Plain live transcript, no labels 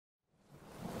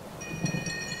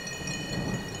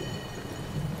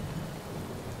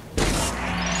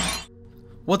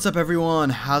What's up everyone,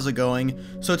 how's it going?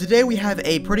 So today we have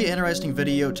a pretty interesting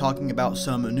video talking about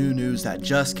some new news that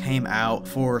just came out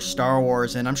for Star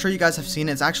Wars, and I'm sure you guys have seen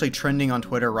it. It's actually trending on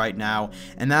Twitter right now,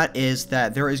 and that is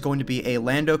that there is going to be a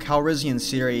Lando Calrissian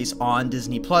series on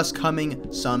Disney Plus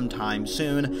coming sometime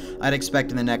soon. I'd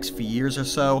expect in the next few years or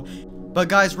so. But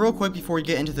guys, real quick before we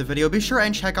get into the video, be sure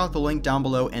and check out the link down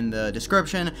below in the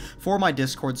description for my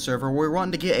Discord server. We're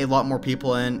wanting to get a lot more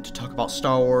people in to talk about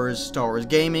Star Wars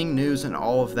gaming, news, and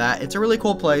all of that. It's a really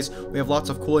cool place. We have lots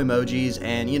of cool emojis,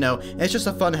 and you know, it's just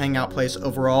a fun hangout place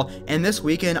overall. And this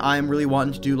weekend, I'm really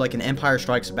wanting to do like an Empire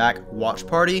Strikes Back watch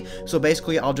party. So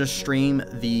basically, I'll just stream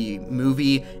the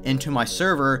movie into my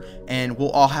server, and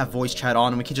we'll all have voice chat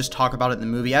on, and we can just talk about it in the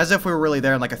movie as if we were really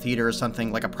there in like a theater or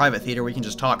something, like a private theater. We can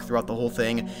just talk throughout the whole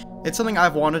thing. It's something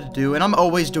I've wanted to do, and I'm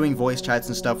always doing voice chats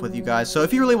and stuff with you guys, so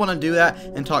if you really want to do that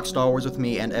and talk Star Wars with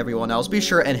me and everyone else, be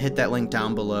sure and hit that link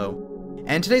down below.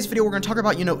 And today's video, we're going to talk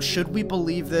about, should we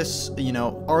believe this?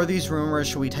 Are these rumors?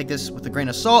 Should we take this with a grain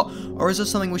of salt? Or is this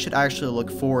something we should actually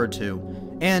look forward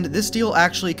to? And this deal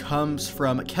actually comes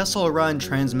from Kessel Run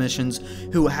Transmissions,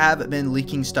 who have been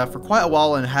leaking stuff for quite a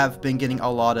while and have been getting a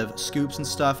lot of scoops and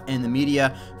stuff in the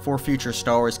media for future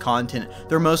Star Wars content.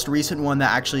 Their most recent one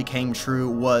that actually came true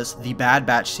was the Bad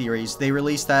Batch series. They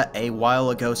released that a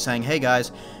while ago saying, hey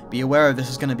guys, be aware this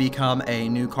is going to become a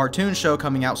new cartoon show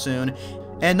coming out soon.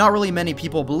 And not really many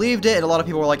people believed it, and a lot of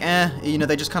people were like,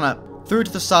 they just kind of threw it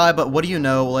to the side, but what do you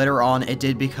know, later on it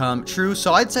did become true.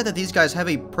 So I'd say that these guys have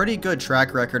a pretty good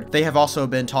track record. They have also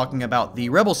been talking about the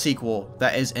Rebel sequel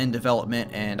that is in development,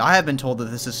 and I have been told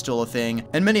that this is still a thing,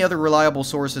 and many other reliable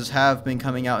sources have been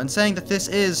coming out and saying that this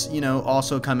is,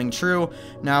 also coming true.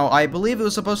 Now, I believe it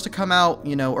was supposed to come out,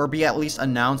 or be at least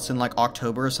announced in like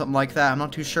October or something like that. I'm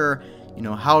not too sure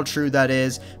how true that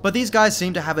is, but these guys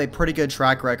seem to have a pretty good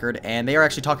track record, and they are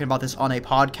actually talking about this on a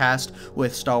podcast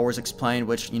with Star Wars Explained,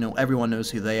 which, everyone knows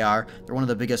who they are. They're one of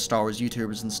the biggest Star Wars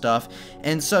YouTubers and stuff.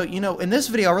 And so, in this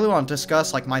video, I really want to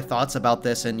discuss, like, my thoughts about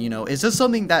this, and, is this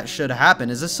something that should happen?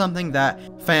 Is this something that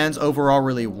fans overall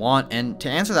really want? And to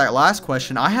answer that last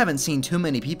question, I haven't seen too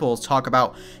many people talk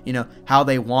about, how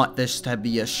they want this to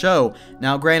be a show.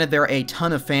 Now, granted, there are a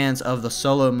ton of fans of the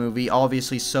Solo movie.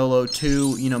 Obviously, Solo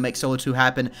 2, make Solo 2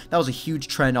 happen. That was a huge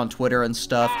trend on Twitter and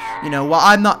stuff. While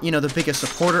I'm not, the biggest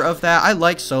supporter of that, I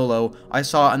like Solo. I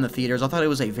saw it in the theaters. I thought it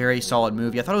was a very solid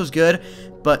movie. I thought it was good,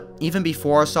 but even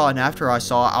before I saw it and after I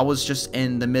saw it, I was just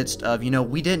in the midst of,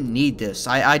 we didn't need this.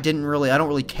 I don't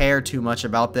really care too much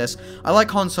about this. I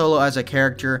like Han Solo as a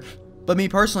character. But me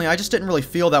personally, I just didn't really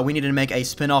feel that we needed to make a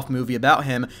spin-off movie about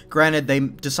him. Granted, they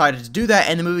decided to do that,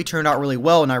 and the movie turned out really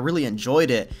well, and I really enjoyed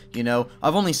it,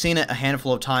 I've only seen it a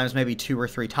handful of times, maybe 2 or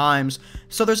 3 times,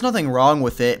 so there's nothing wrong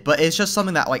with it, but it's just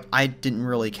something that, I didn't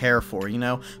really care for,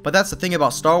 But that's the thing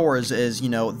about Star Wars is,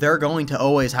 they're going to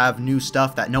always have new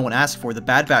stuff that no one asked for. The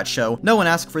Bad Batch show, no one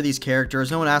asked for these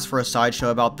characters, no one asked for a sideshow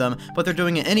about them, but they're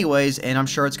doing it anyways, and I'm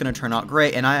sure it's going to turn out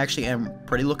great, and I actually am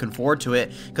pretty looking forward to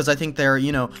it, because I think they're,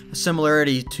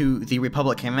 similarity to the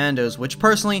Republic Commandos, which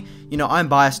personally, I'm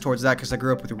biased towards that because I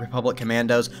grew up with the Republic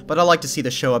Commandos, but I like to see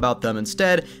the show about them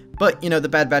instead. But, the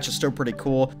Bad Batch is still pretty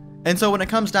cool. And so when it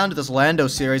comes down to this Lando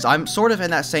series, I'm sort of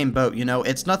in that same boat,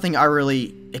 It's nothing I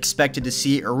really expected to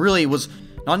see or really was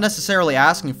not necessarily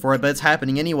asking for it, but it's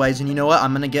happening anyways, and you know what,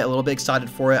 I'm gonna get a little bit excited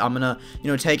for it. I'm gonna,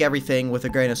 take everything with a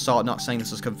grain of salt, not saying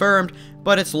this is confirmed,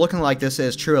 but it's looking like this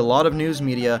is true. A lot of news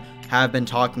media have been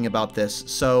talking about this,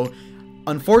 so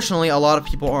unfortunately, a lot of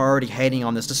people are already hating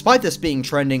on this. Despite this being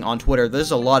trending on Twitter, there's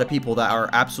a lot of people that are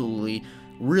absolutely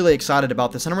really excited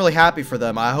about this, and I'm really happy for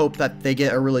them. I hope that they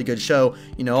get a really good show.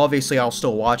 Obviously I'll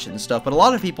still watch it and stuff, but a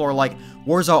lot of people are like,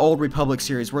 where's our Old Republic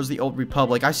series? Where's the Old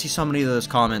Republic? I see so many of those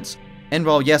comments. And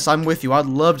well, yes, I'm with you. I'd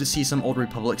love to see some Old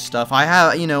Republic stuff. I'm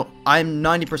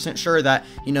 90% sure that,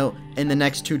 in the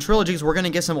next 2 trilogies, we're going to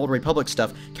get some Old Republic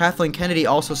stuff. Kathleen Kennedy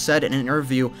also said in an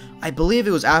interview, I believe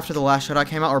it was after The Last Jedi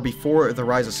came out or before The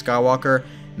Rise of Skywalker.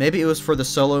 Maybe it was for the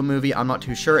Solo movie, I'm not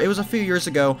too sure. It was a few years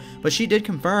ago, but she did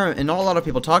confirm, and not a lot of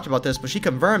people talked about this, but she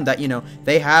confirmed that,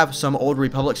 they have some Old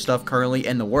Republic stuff currently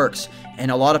in the works. And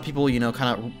a lot of people,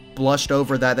 kind of blushed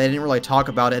over that. They didn't really talk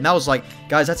about it, and that was like,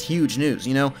 guys, that's huge news,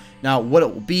 Now, what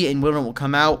it will be and when it will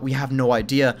come out, we have no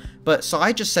idea. But, so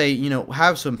I just say,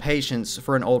 have some patience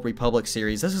for an Old Republic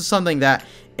series. This is something that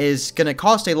is going to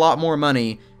cost a lot more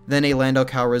money than a Lando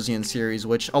Calrissian series,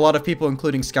 which a lot of people,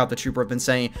 including Scout the Trooper, have been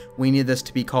saying we need this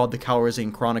to be called the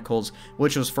Calrissian Chronicles,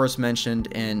 which was first mentioned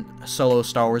in Solo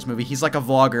Star Wars movie. He's like a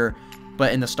vlogger,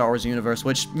 but in the Star Wars universe,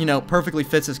 which, perfectly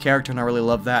fits his character, and I really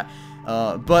love that.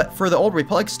 But for the Old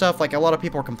Republic stuff, like a lot of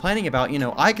people are complaining about, you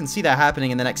know, I can see that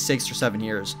happening in the next 6 or 7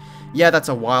 years. Yeah, that's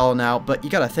a while now, but you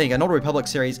gotta think, an Old Republic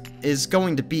series is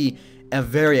going to be a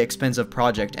very expensive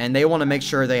project, and they want to make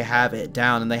sure they have it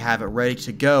down and they have it ready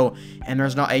to go, and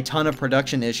there's not a ton of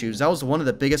production issues. That was one of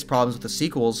the biggest problems with the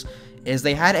sequels, is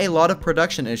they had a lot of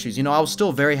production issues. You know, I was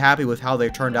still very happy with how they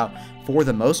turned out for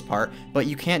the most part, but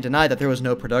you can't deny that there was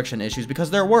no production issues, because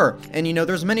there were. And you know,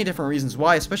 there's many different reasons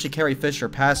why, especially Carrie Fisher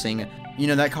passing. You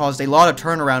know, that caused a lot of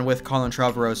turnaround with Colin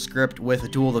Trevorrow's script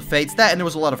with Duel of the Fates. That, and there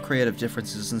was a lot of creative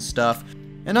differences and stuff.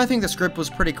 And I think the script was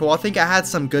pretty cool. I think it had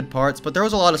some good parts, but there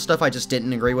was a lot of stuff I just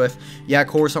didn't agree with. Yeah,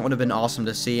 Coruscant would have been awesome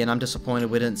to see, and I'm disappointed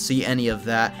we didn't see any of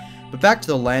that. But back to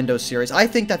the Lando series, I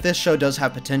think that this show does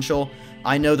have potential.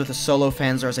 I know that the Solo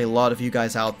fans, there's a lot of you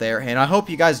guys out there, and I hope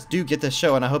you guys do get this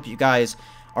show, and I hope you guys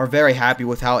are very happy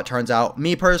with how it turns out.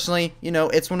 Me personally, you know,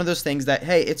 it's one of those things that,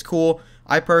 hey, it's cool.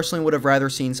 I personally would have rather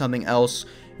seen something else.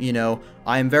 You know,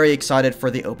 I am very excited for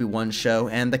the Obi-Wan show,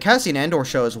 and the Cassian Andor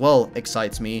show as well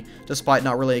excites me, despite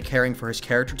not really caring for his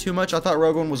character too much. I thought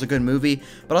Rogue One was a good movie,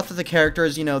 but I thought the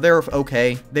characters, you know, they were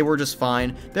okay. They were just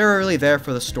fine. They were really there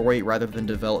for the story rather than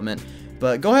development.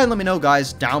 But go ahead and let me know,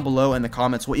 guys, down below in the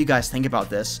comments what you guys think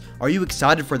about this. Are you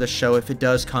excited for this show if it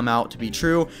does come out to be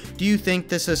true? Do you think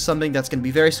this is something that's going to be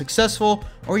very successful?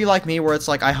 Or are you like me, where it's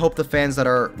like, I hope the fans that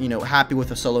are, you know, happy with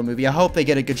the Solo movie, I hope they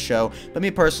get a good show. But me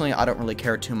personally, I don't really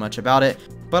care too much about it.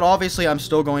 But obviously, I'm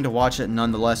still going to watch it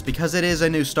nonetheless, because it is a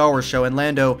new Star Wars show, and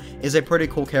Lando is a pretty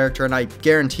cool character, and I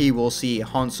guarantee we'll see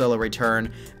Han Solo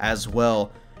return as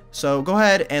well. So go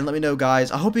ahead and let me know,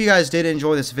 guys. I hope you guys did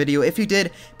enjoy this video. If you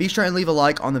did, be sure and leave a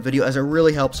like on the video, as it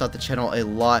really helps out the channel a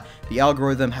lot. The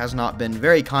algorithm has not been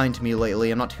very kind to me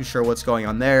lately. I'm not too sure what's going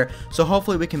on there, so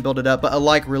hopefully we can build it up, but a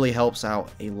like really helps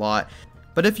out a lot.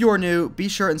 But if you are new, be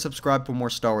sure and subscribe for more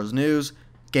Star Wars news,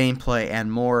 gameplay, and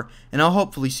more, and I'll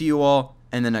hopefully see you all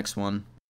in the next one.